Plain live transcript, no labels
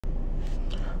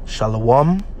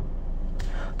Shalom.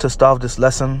 To start off this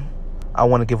lesson, I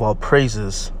want to give all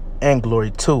praises and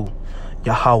glory to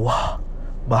Yahweh,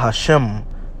 Bahashem,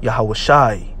 Yahweh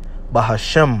Shai,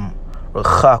 Bahashem,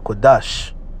 Racha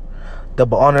Kodash.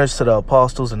 Double honors to the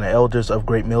apostles and the elders of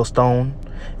Great Millstone,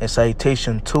 and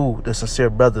salutation to the sincere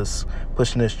brothers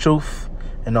pushing this truth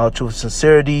and all truth and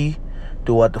sincerity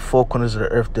throughout the four corners of the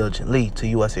earth diligently. To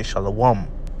you I say Shalom.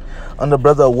 I'm the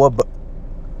brother of War,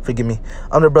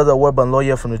 I'm the brother of Warban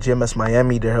lawyer from the GMS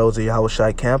Miami, the Heralds of Yahweh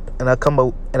Shai camp, and I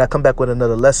come back with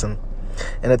another lesson.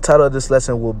 And the title of this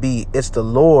lesson will be It's the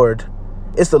Lord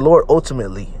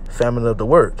ultimately, famine of the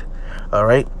word. All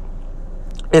right.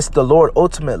 It's the Lord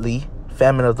ultimately,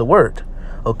 famine of the word.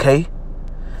 Okay.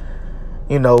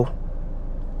 You know,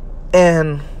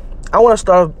 and I want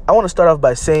to start off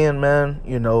by saying, man,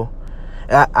 you know,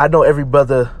 I know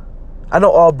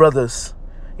all brothers,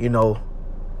 you know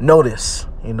this,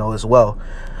 you know, as well,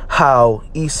 how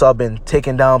Esau been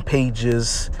taking down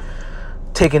pages,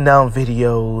 taking down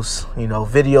videos, you know,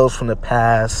 videos from the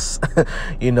past,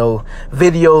 you know,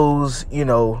 videos, you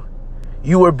know,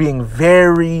 you were being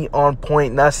very on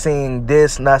point, not saying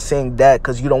this, not saying that,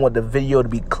 because you don't want the video to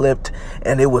be clipped,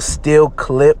 and it was still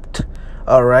clipped,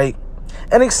 all right,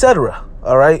 and etc.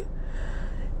 All right,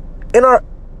 in our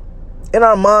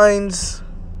minds,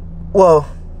 well,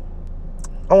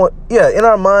 in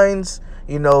our minds,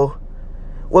 you know,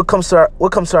 what comes to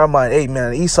our mind? Hey,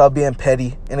 man, Esau being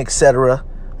petty and etc.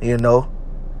 You know,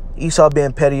 Esau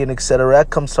being petty and etc. That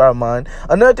comes to our mind.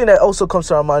 Another thing that also comes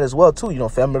to our mind as well, too, you know,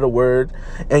 famine of the word,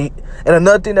 and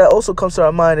another thing that also comes to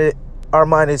our mind is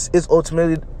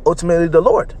ultimately the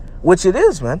Lord, which it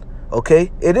is, man.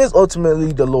 Okay, it is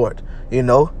ultimately the Lord. You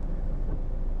know,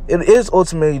 it is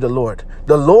ultimately the Lord.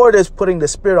 The Lord is putting the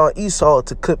spirit on Esau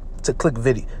to clip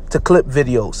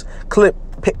videos, clip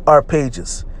our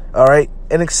pages, all right,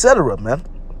 and etc. man,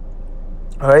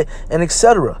 all right, and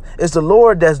etc. It's the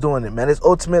Lord that's doing it, man. It's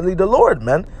ultimately the Lord,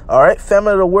 man. All right,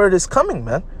 famine of the word is coming,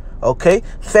 man. Okay,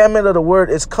 famine of the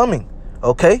word is coming.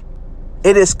 Okay,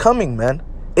 it is coming, man.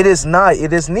 It is nigh,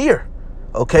 it is near.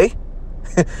 Okay,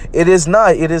 it is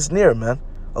nigh, it is near, man.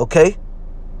 Okay,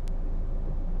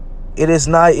 it is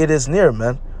nigh, it is near,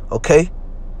 man. Okay,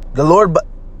 the Lord,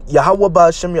 Yahweh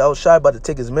Ba'ashem Yahweh Shai, about to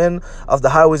take his men off the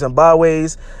highways and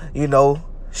byways, you know,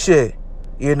 shit,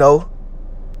 you know.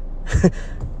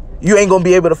 You ain't gonna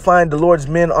be able to find the Lord's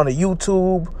men on a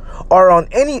YouTube or on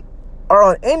any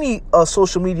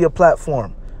social media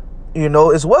platform, you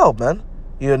know, as well, man.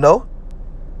 You know,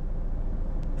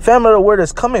 famine of the word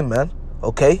is coming, man.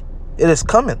 Okay, it is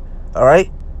coming. All right,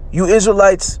 you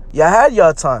Israelites, y'all had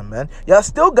y'all time, man. Y'all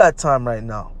still got time right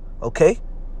now. Okay.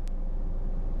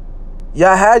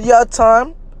 Y'all had y'all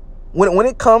time when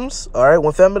it comes, all right,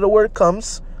 when famine of the word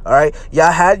comes, all right,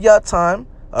 y'all had y'all time,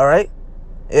 all right,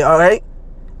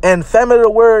 and famine of the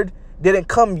word didn't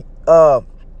come,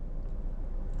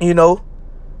 you know,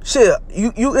 shit,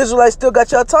 you Israelites still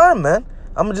got y'all time, man.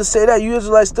 I'm gonna just say that, you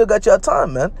Israelites still got y'all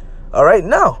time, man, all right,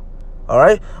 now, all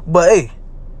right, but hey,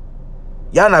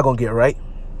 y'all not gonna get right,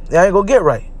 y'all ain't gonna get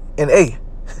right, and hey,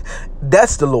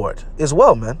 that's the Lord as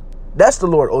well, man, that's the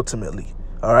Lord ultimately.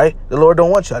 All right, the Lord don't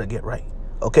want y'all to get right.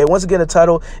 Okay, once again, the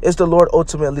title is the Lord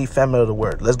ultimately, famine of the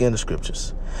word. Let's get into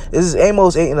scriptures. This is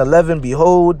Amos 8:11.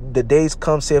 Behold, the days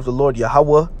come, saith the Lord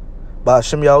Yahweh,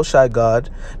 Ba'ashem Yahweh Shai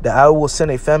God, that I will send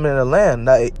a famine in the land,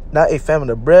 not a famine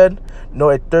of bread,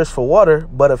 nor a thirst for water,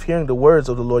 but of hearing the words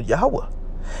of the Lord Yahweh.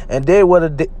 And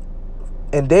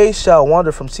they shall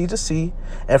wander from sea to sea,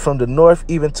 and from the north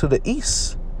even to the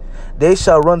east. They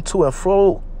shall run to and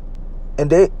fro. And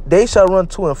they shall run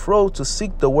to and fro to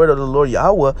seek the word of the Lord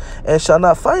Yahweh, and shall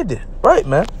not find it. Right,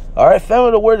 man. All right, famine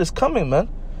of the word is coming, man.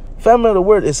 Famine of the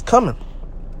word is coming.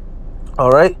 All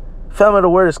right, famine of the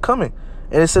word is coming.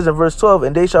 And it says in verse 12,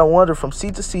 and they shall wander from sea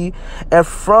to sea, and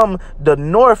from the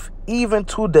north even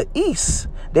to the east.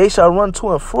 They shall run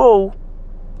to and fro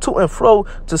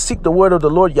to seek the word of the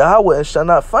Lord Yahweh, and shall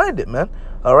not find it, man.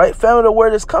 All right, famine of the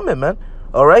word is coming, man.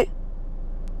 All right.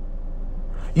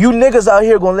 You niggas out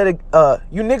here gonna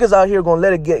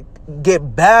let it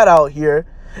get bad out here.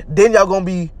 Then y'all gonna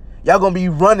be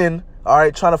running, all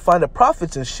right, trying to find the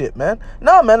prophets and shit, man.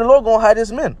 Nah, man, the Lord gonna hide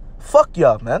his men. Fuck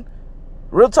y'all, man.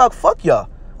 Real talk, fuck y'all.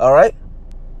 All right,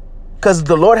 because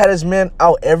the Lord had his men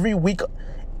out every week. All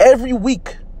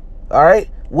right,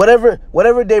 whatever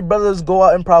day brothers go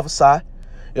out and prophesy,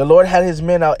 the Lord had his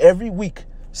men out every week,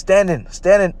 standing.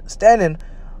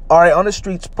 All right, on the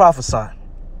streets prophesying.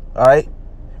 All right.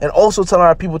 And also telling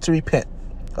our people to repent.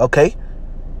 Okay?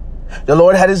 The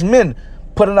Lord had his men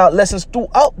putting out lessons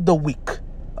throughout the week.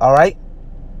 All right?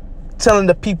 Telling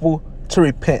the people to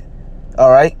repent.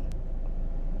 All right?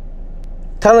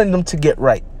 telling them to get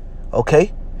right.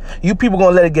 Okay? You people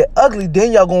gonna let it get ugly,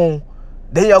 then y'all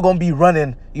gonna be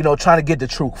running, you know, trying to get the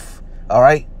truth. All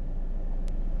right?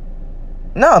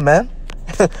 Nah, man.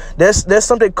 There's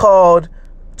something called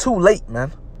too late,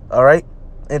 man. All right?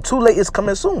 And too late is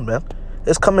coming soon, man.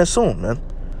 It's coming soon, man.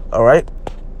 All right?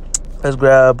 Let's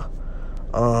grab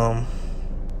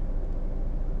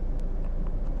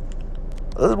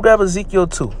Ezekiel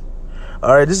 2.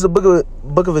 All right, this is the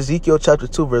book of Ezekiel, chapter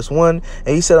 2, verse 1.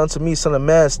 And he said unto me, Son of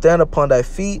man, stand upon thy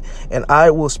feet, and I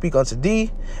will speak unto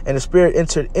thee. And the Spirit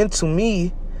entered into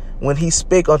me when he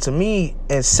spake unto me,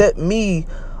 and set me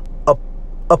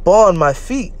upon my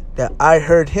feet, that I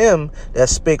heard him that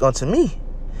spake unto me.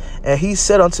 And he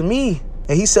said unto me,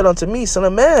 Son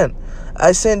of man,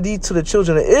 I send thee to the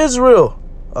children of Israel.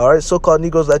 All right, so-called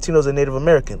Negroes, Latinos, and Native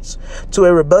Americans, to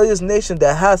a rebellious nation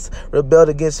that hath rebelled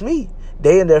against me.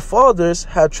 They and their fathers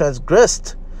have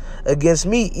transgressed against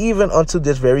me even unto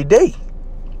this very day.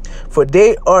 For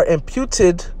they are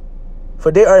imputed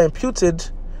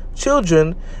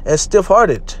children and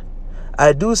stiff-hearted.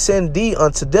 I do send thee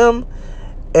unto them,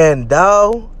 and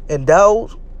thou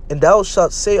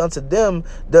shalt say unto them,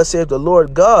 Thus saith the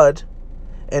Lord God.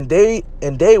 And they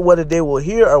whether they will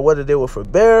hear or whether they will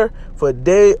forbear, for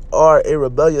they are a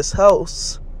rebellious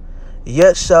house,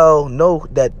 yet shall know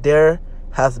that there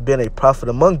hath been a prophet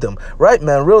among them. Right,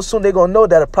 man. Real soon they're gonna know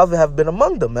that a prophet have been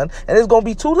among them, man. And it's gonna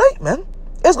be too late, man.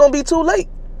 It's gonna be too late.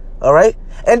 All right.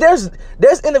 And there's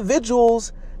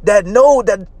individuals that know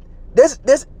that there's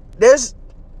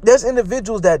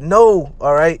individuals that know,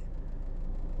 all right.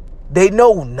 They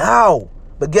know now.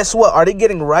 But guess what? Are they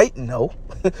getting right? No.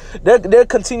 They're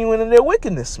continuing in their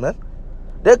wickedness, man.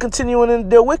 They're continuing in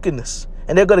their wickedness.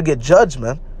 And they're gonna get judged,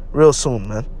 man, real soon,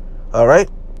 man. All right.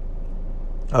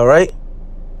 All right.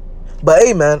 But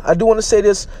hey, man, I do want to say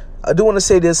this, man. I do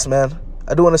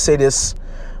want to say this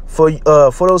for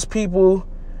those people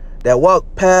that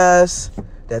walk past,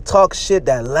 that talk shit,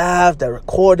 that laugh, that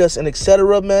record us, and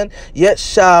etc., man. Yet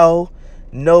shall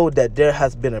know that there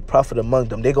has been a prophet among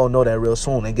them. They're gonna know that real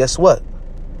soon. And guess what?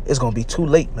 It's gonna be too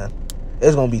late, man.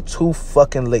 It's gonna be too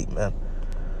fucking late, man.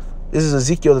 This is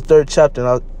Ezekiel, the 3rd chapter,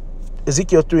 and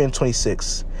Ezekiel 3 and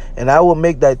 26. And I will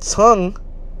make thy tongue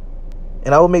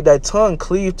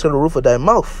cleave to the roof of thy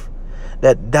mouth,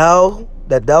 that thou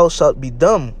shalt be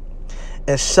dumb,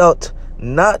 and shalt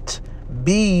not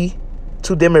be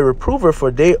to them a reprover,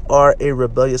 for they are a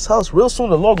rebellious house. Real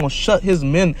soon the Lord gonna shut his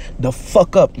men the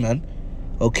fuck up, man.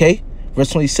 Okay?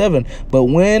 Verse 27. But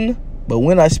when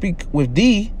I speak with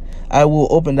thee, I will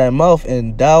open thy mouth,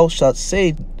 and thou shalt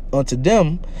say unto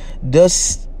them,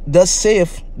 Thus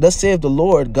saith the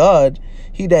Lord God,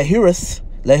 he that heareth,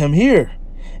 let him hear,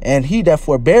 and he that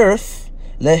forbeareth,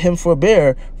 let him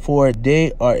forbear, for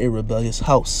they are a rebellious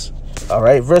house. All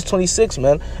right, verse 26,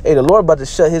 man. Hey, the Lord about to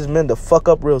shut his men the fuck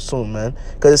up real soon, man.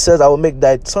 Because it says, I will make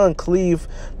thy tongue cleave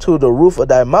to the roof of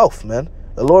thy mouth, man.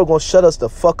 The Lord gonna shut us the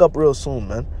fuck up real soon,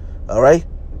 man. All right?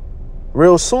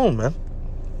 Real soon, man.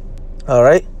 All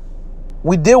right?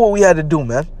 We did what we had to do,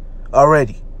 man.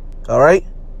 Already. All right?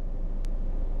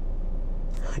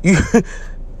 You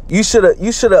should have,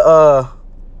 you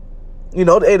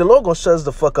know, hey, the Lord gonna shut us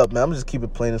the fuck up, man. I'm gonna just keep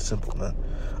it plain and simple, man.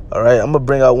 All right? I'm gonna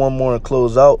bring out one more and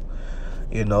close out,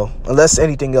 you know, unless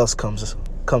anything else comes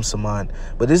to mind.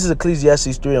 But this is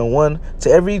Ecclesiastes 3 and 1. To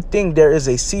everything there is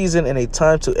a season and a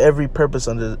time to every purpose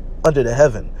under the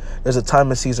heaven. There's a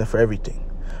time and season for everything.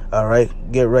 All right?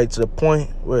 Get right to the point.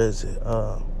 Where is it?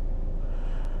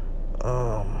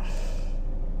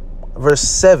 Verse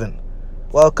 7.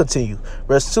 Well, I'll continue.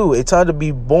 Verse 2. A time to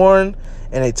be born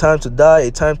and a time to die,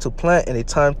 a time to plant and a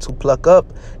time to pluck up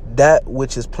that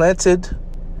which is planted,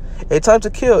 a time to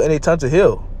kill and a time to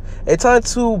heal, a time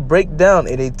to break down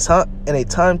and a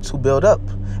time to build up,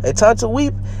 a time to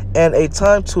weep and a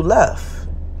time to laugh,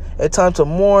 a time to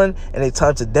mourn and a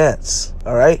time to dance.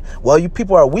 All right? While you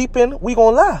people are weeping, we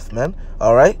gonna laugh, man.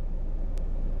 All right?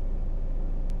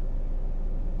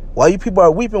 While you people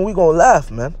are weeping, we gonna laugh,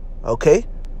 man. Okay?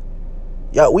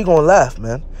 Yeah, we gonna laugh,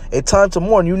 man. A time to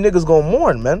mourn, you niggas gonna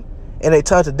mourn, man. And a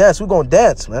time to dance, we gonna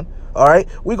dance, man. All right?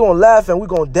 We gonna laugh and we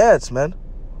gonna dance, man.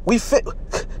 We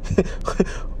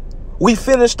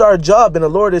finished our job and the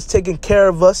Lord is taking care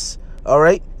of us, all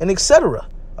right? And etc.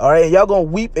 All right? And y'all gonna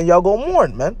weep and y'all gonna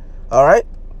mourn, man. All right?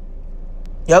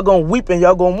 Y'all gonna weep and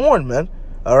y'all gonna mourn, man.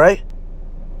 All right?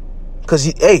 Because,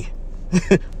 hey,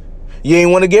 you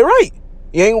ain't want to get right.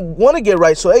 You ain't want to get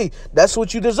right. So, hey, that's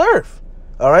what you deserve.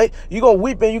 All right? You going to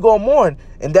weep and you going to mourn.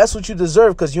 And that's what you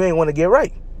deserve because you ain't want to get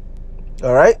right.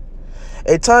 All right?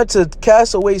 A time to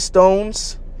cast away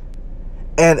stones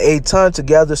and a time to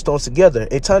gather stones together,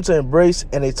 a time to embrace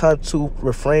and a time to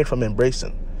refrain from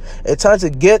embracing, a time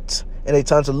to get and a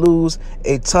time to lose,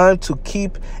 a time to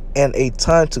keep and a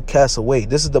time to cast away.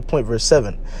 This is the point, verse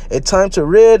 7. A time to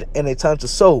rid and a time to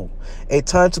sow, a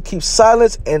time to keep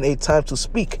silence and a time to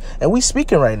speak. And we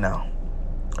speaking right now.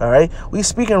 All right, we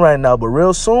speaking right now, but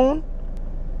real soon,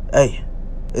 hey,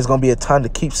 it's gonna be a time to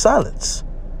keep silence.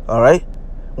 All right,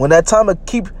 when that time of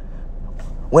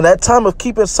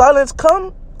keeping silence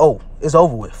come, oh, it's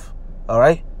over with. All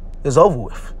right, it's over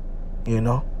with. You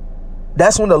know,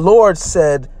 that's when the Lord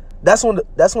said. That's when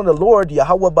the Lord,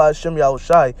 Yahweh Ba'ashem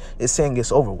Yahushai, is saying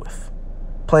it's over with.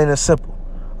 Plain and simple.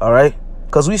 All right?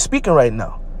 Because we speaking right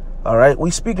now. All right? We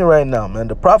speaking right now, man.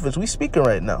 The prophets, we speaking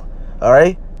right now. All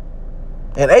right?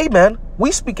 And hey, man,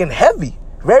 we speaking heavy.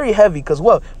 Very heavy. Because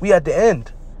what? We at the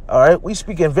end. All right? We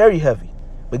speaking very heavy.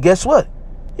 But guess what?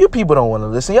 You people don't want to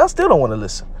listen. Y'all still don't want to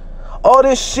listen. All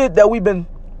this shit that we've been...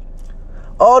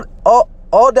 All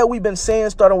that we've been saying,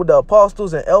 starting with the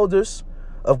apostles and elders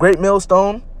of Great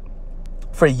Millstone,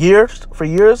 for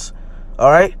years,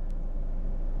 all right?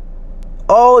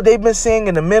 All they've been saying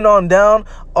in the men on down,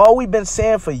 all we've been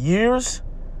saying for years,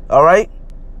 all right?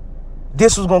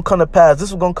 This was going to come to pass.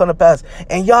 This was going to come to pass.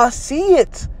 And y'all see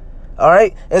it, all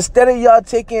right? Instead of y'all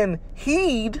taking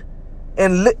heed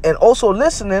and also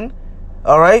listening,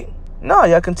 all right? No,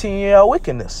 y'all continue your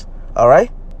wickedness, all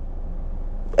right?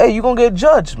 Hey, you're going to get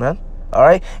judged, man, all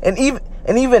right? And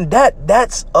even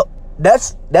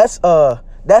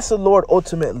that's the Lord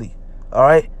ultimately, all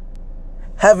right?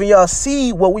 Having y'all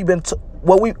see what we've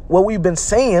been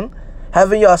saying,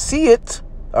 having y'all see it,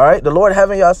 all right? The Lord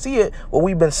having y'all see it, what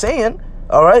we've been saying,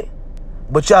 all right?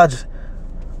 But y'all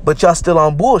still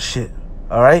on bullshit,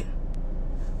 all right?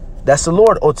 That's the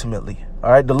Lord ultimately,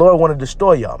 all right? The Lord want to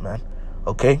destroy y'all, man,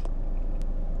 okay?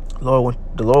 The Lord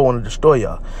want to destroy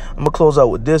y'all. I'm gonna close out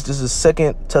with this. This is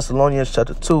 2 Thessalonians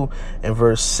chapter 2 and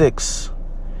verse 6.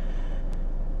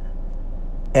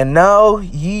 And now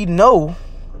ye know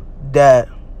that,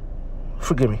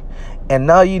 and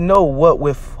now ye know what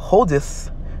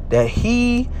withholdeth, that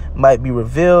he might be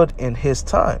revealed in his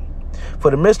time.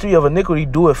 For the mystery of iniquity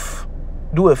doeth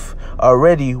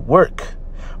already work.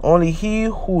 Only he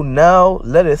who now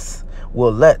letteth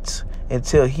will let,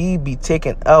 until he be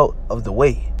taken out of the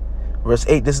way. Verse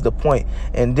 8, this is the point.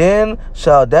 And then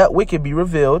shall that wicked be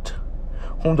revealed,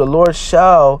 whom the Lord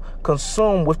shall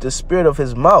consume with the spirit of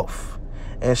his mouth,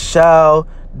 and shall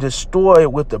destroy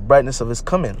with the brightness of his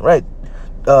coming. Right?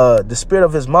 The spirit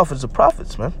of his mouth is the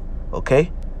prophets, man.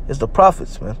 Okay? It's the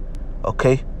prophets, man.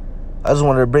 Okay? I just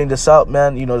wanted to bring this out,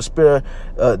 man. You know,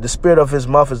 the spirit of his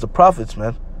mouth is the prophets,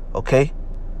 man. Okay?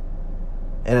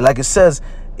 And like it says,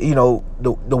 you know,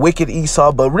 the wicked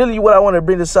Esau. But really what I want to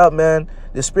bring this out, man,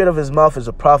 the spirit of his mouth is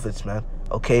the prophets, man.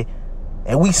 Okay?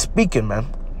 And we speaking, man.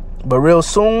 But real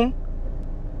soon,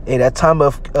 hey, that time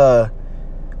of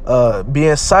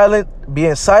being silent,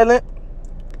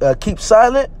 keep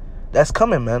silent, that's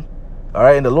coming, man. All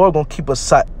right, and the Lord gonna keep us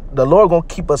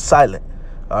silent.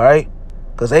 All right,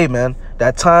 because hey, man,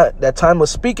 that time of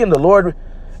speaking, the Lord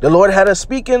had us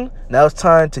speaking. Now it's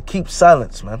time to keep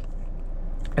silence, man.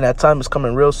 And that time is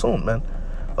coming real soon, man.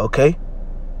 Okay,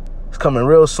 it's coming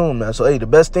real soon, man. So hey, the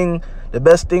best thing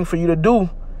for you to do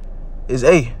is,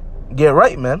 hey, get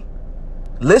right, man.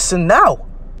 Listen now,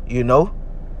 you know.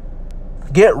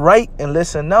 Get right and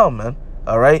listen now, man.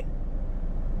 All right.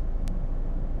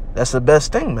 That's the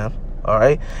best thing, man. All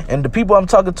right. And the people I'm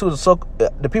talking to, the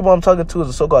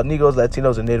so-called Negroes,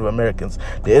 Latinos, and Native Americans,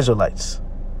 the Israelites.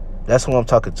 That's who I'm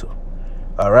talking to.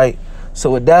 All right.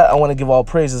 So with that, I want to give all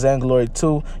praises and glory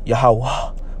to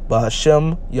Yahweh,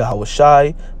 Ba'ashem,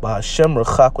 Yahushai, Ba'ashem,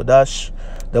 Rechakwadash.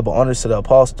 Double honors to the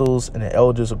apostles and the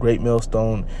elders of Great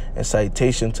Millstone, and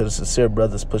salutation to the sincere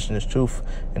brothers pushing this truth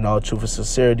in all truth and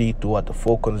sincerity throughout the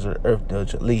four corners of the earth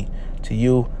diligently. To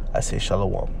you, I say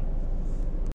shalom.